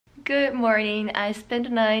Good morning. I spent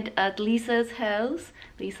the night at Lisa's house.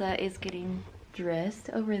 Lisa is getting dressed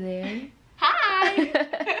over there. Hi!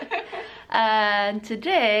 And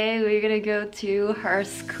today we're gonna go to her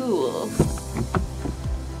school.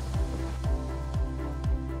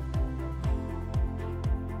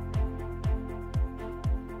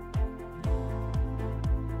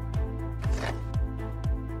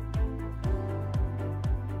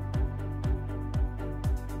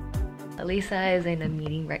 Lisa is in a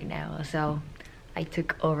meeting right now, so I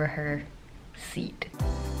took over her seat.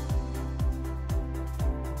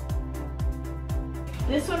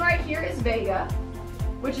 This one right here is Vega,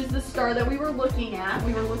 which is the star that we were looking at.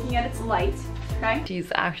 We were looking at its light, okay?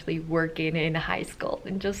 She's actually working in high school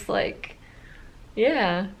and just like,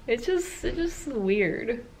 yeah, it's just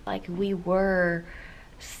weird. Like we were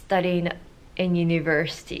studying in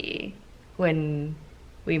university when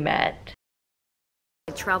we met.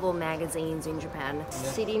 Travel magazines in Japan.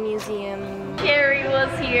 City Museum. Carrie was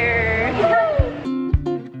here.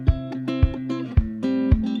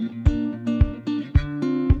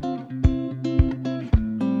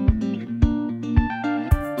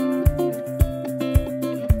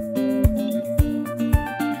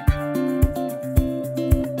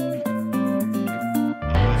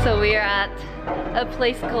 So we are at a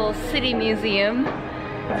place called City Museum.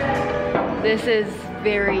 This is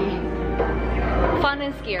very fun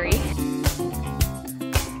and scary.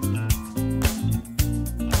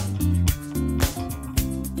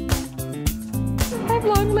 I have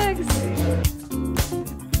long legs.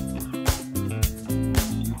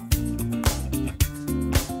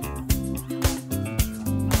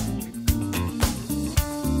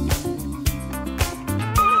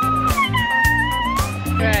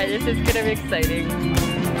 Alright, this is gonna be exciting.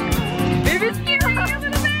 Baby, scary a little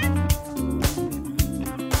bit.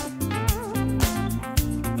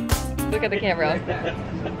 Look at the camera.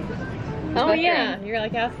 Oh yeah, you're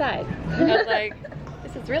like outside. I was like,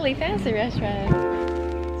 this is really fancy restaurant.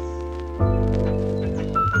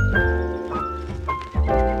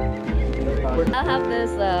 I'll have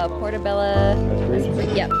this portobello.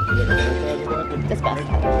 Yep. This best.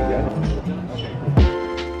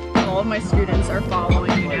 All of my students are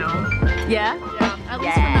following you now. Yeah? Yeah, at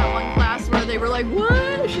least from that one class where they were like,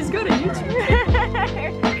 what? She's got a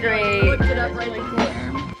YouTube. Great. I looked it up right before.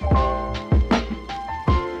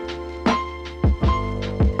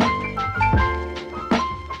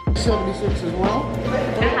 76 as well.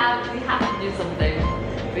 We have to do something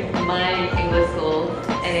with my English school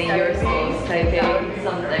and in your school, typing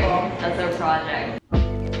something as our project.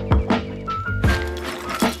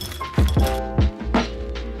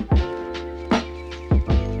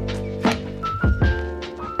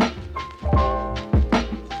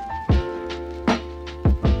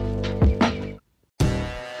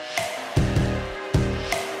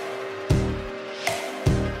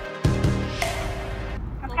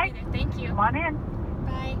 Thank you. Come on in.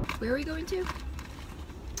 Bye. Where are we going to?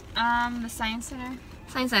 The Science Center.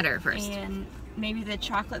 Science Center first. And maybe the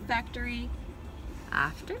Chocolate Factory.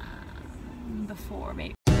 After? Before,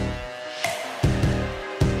 maybe. We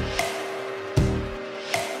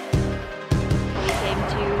came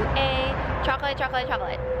to a chocolate.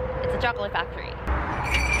 It's a chocolate factory.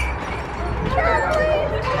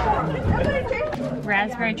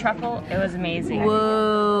 Raspberry truffle. It was amazing.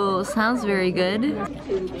 Whoa, sounds very good.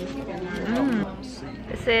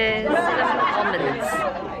 This is cinnamon almonds.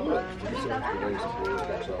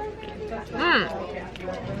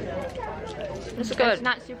 It's good. It's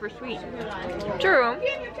not super sweet. True.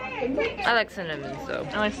 I like cinnamon, so.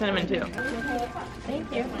 I like cinnamon too.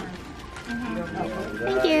 Thank you.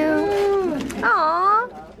 Thank you. Aww.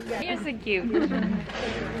 You're so cute.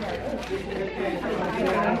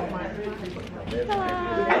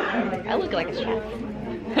 I look like a chef.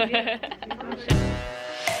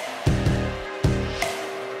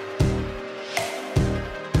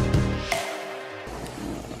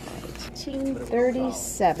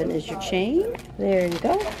 1837 is your chain. There you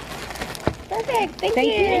go. Perfect. Thank you.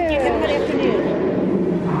 Good afternoon.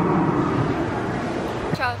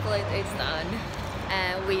 Chocolate is done,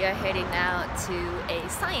 and we are heading out to a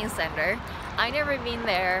science center. I never been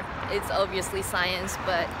there. It's obviously science,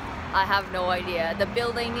 but I have no idea. The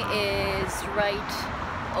building is right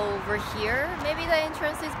over here. Maybe the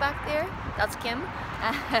entrance is back there. That's Kim.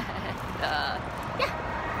 And, yeah.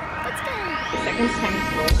 Let's go. Second high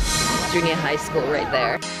school. Junior high school right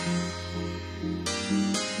there.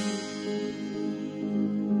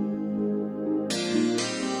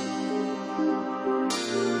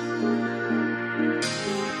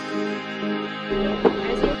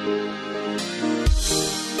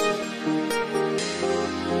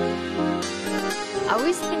 I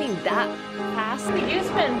was thinking spinning that fast? We do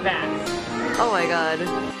spin fast. Oh my god.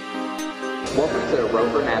 Welcome to the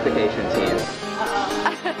Rover Navigation Team.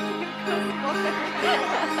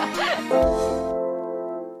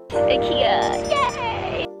 IKEA!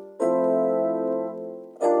 Yay!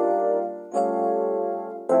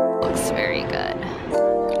 Looks very good.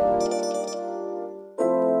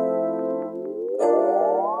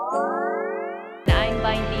 I'm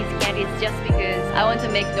buying these candies just because I want to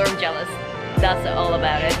make Norm jealous. That's all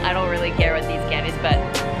about it. I don't really care about these candies, but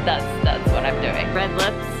that's what I'm doing. Red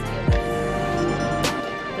lips.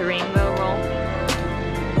 The rainbow roll.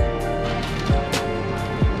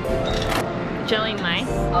 Jelly mice.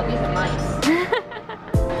 Oh, these are mice.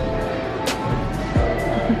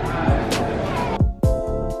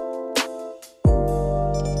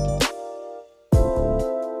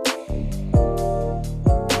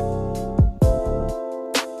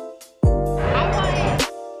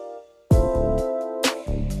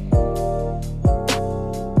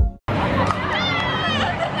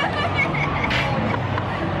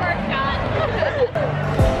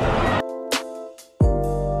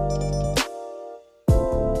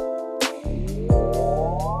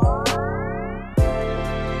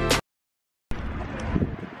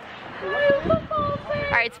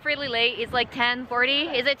 Alright, it's pretty late. It's like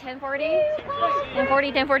 10:40. Is it 10:40?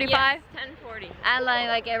 10:40, 10:45? Yes, 10:40. And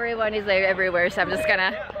like everyone is like everywhere, so I'm just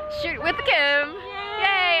gonna shoot with Kim.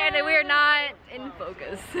 Yay! And we're not in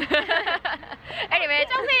focus. Anyway,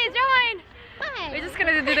 Chelsea, join! Bye. We're just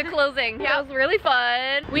gonna do the closing. That was really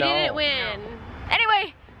fun. We didn't win.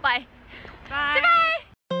 Anyway, bye. Bye. Say bye!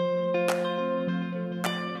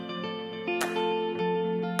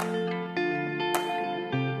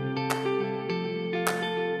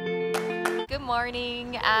 Good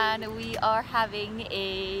morning, and we are having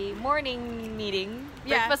a morning meeting,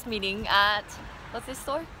 breakfast meeting at, what's this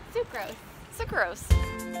store? Sucrose. Sucrose.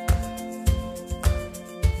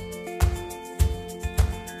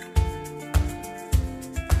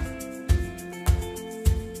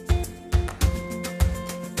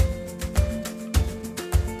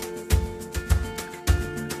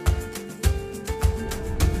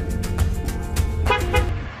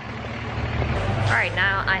 Alright,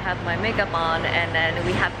 now I have my makeup on, and then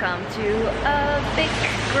we have come to a big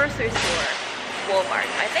grocery store, Walmart.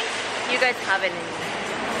 I think you guys have it in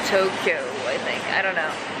Tokyo, I think. I don't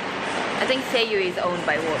know. I think Seiyu is owned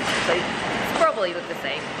by Walmart, so it's probably look the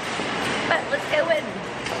same. But let's go in.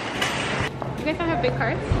 You guys don't have big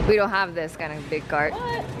carts? We don't have this kind of big cart.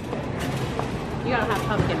 What? You don't have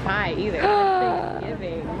pumpkin pie either.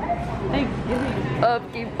 Thanksgiving. Thanksgiving.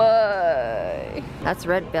 Pumpkin pie. That's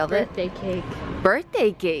red velvet. Birthday cake.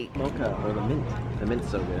 Birthday cake. Mocha or the mint. The mint's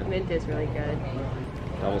so good. Mint is really good.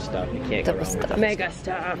 Double stuff. You can't go Double wrong with stuff. double Mega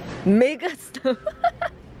stuff. Mega stuff.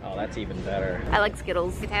 Oh, that's even better. I like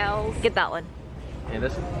Skittles. Skittles. Get that one. And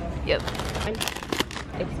this? Yep.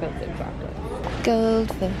 Expensive chocolate.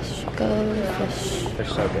 Goldfish, goldfish. They're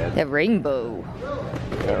so good. The rainbow.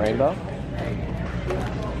 The rainbow?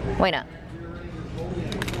 Why not?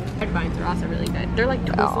 Red vines are also really good. They're like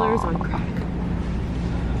Twizzlers on crack.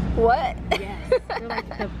 What? Yes. They're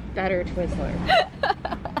like the better Twizzler.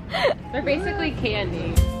 They're basically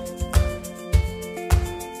candy.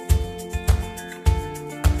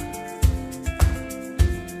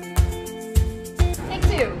 Take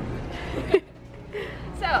two.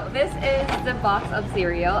 So this is the box of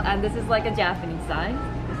cereal, and this is like a Japanese size.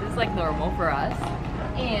 This is like normal for us.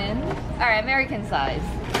 And our American size.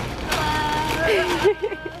 Hello.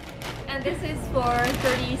 And this is for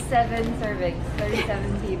 37 servings,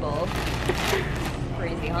 37 people.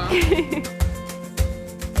 Crazy, huh?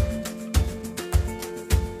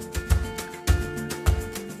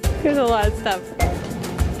 There's a lot of stuff.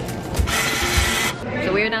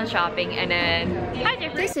 So we're done shopping, and then hi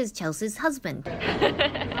Jeffrey. This is Chelsea's husband.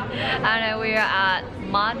 And we're at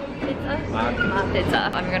Mod Pizza. Mod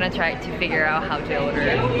Pizza. I'm gonna try to figure out how to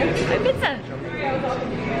order my pizza.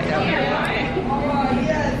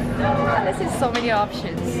 This is so many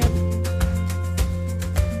options.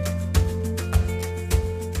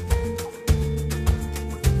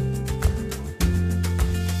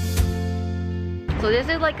 So this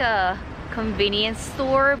is like a convenience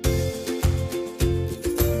store.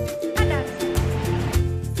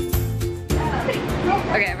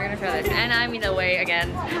 Okay, we're gonna try this. And I'm in the way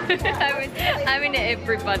again. I'm in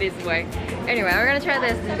everybody's way. Anyway, we're gonna try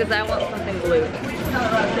this because I want something blue.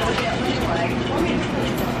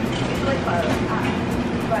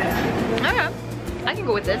 Okay, I can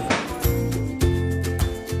go with this.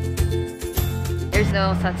 There's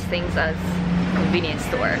no such things as convenience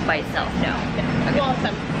store by itself, no. Okay. Well,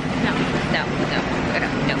 some. No. No, no, okay,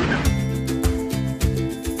 no.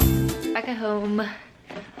 at home,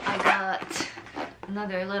 I got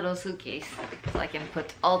another little suitcase so I can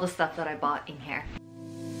put all the stuff that I bought in here.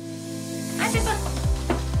 Hi Pippa!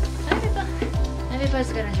 Hi Pippa! Hi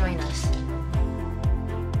Pippa's gonna join us.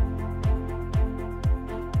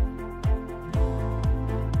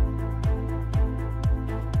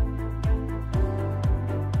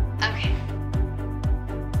 Okay.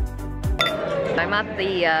 I'm at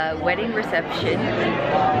the wedding reception.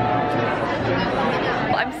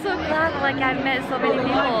 I'm so glad like I've met so many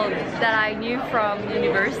people that I knew from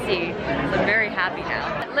university. So I'm very happy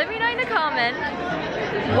now. Let me know in the comment,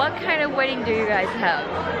 what kind of wedding do you guys have?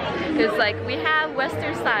 Because like we have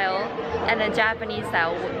Western style and a Japanese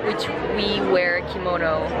style, which we wear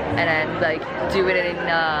kimono and then like do it in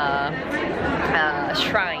a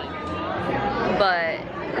shrine. But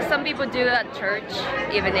some people do it at church,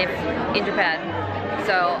 even if in Japan.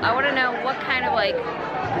 So I want to know what kind of like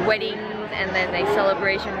weddings and then like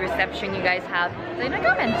celebration reception you guys have. Leave a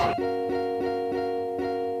comment.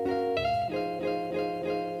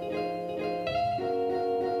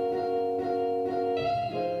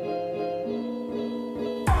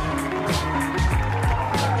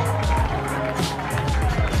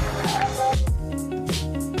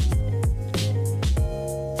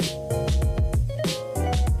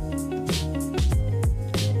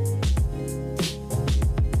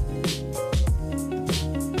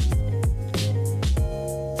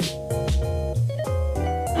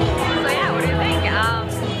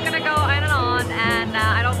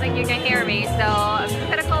 You can hear me, so I'm just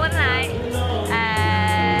gonna call it a night,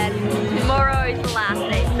 and tomorrow is the last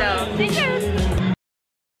day, so stay tuned.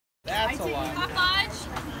 That's a lot.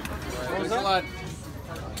 What was that?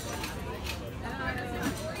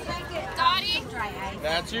 Dottie,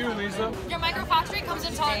 That's you, Lisa. your micro fox rate comes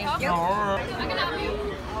in tall and cup. I can help you.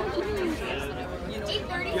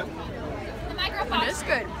 D30. The micro fox. That's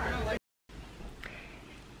good.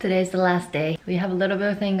 Today's the last day. We have a little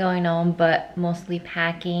bit of thing going on, but mostly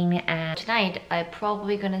packing, and tonight I'm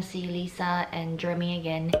probably gonna see Lisa and Jeremy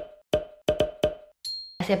again.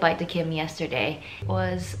 I said bye to Kim yesterday. It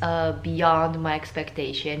was beyond my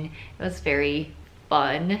expectation. It was very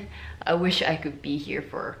fun. I wish I could be here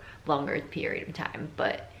for a longer period of time,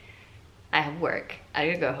 but I have work. I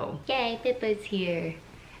gotta go home. Yay, Pippa's here.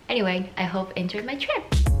 Anyway, I hope you enjoyed my trip.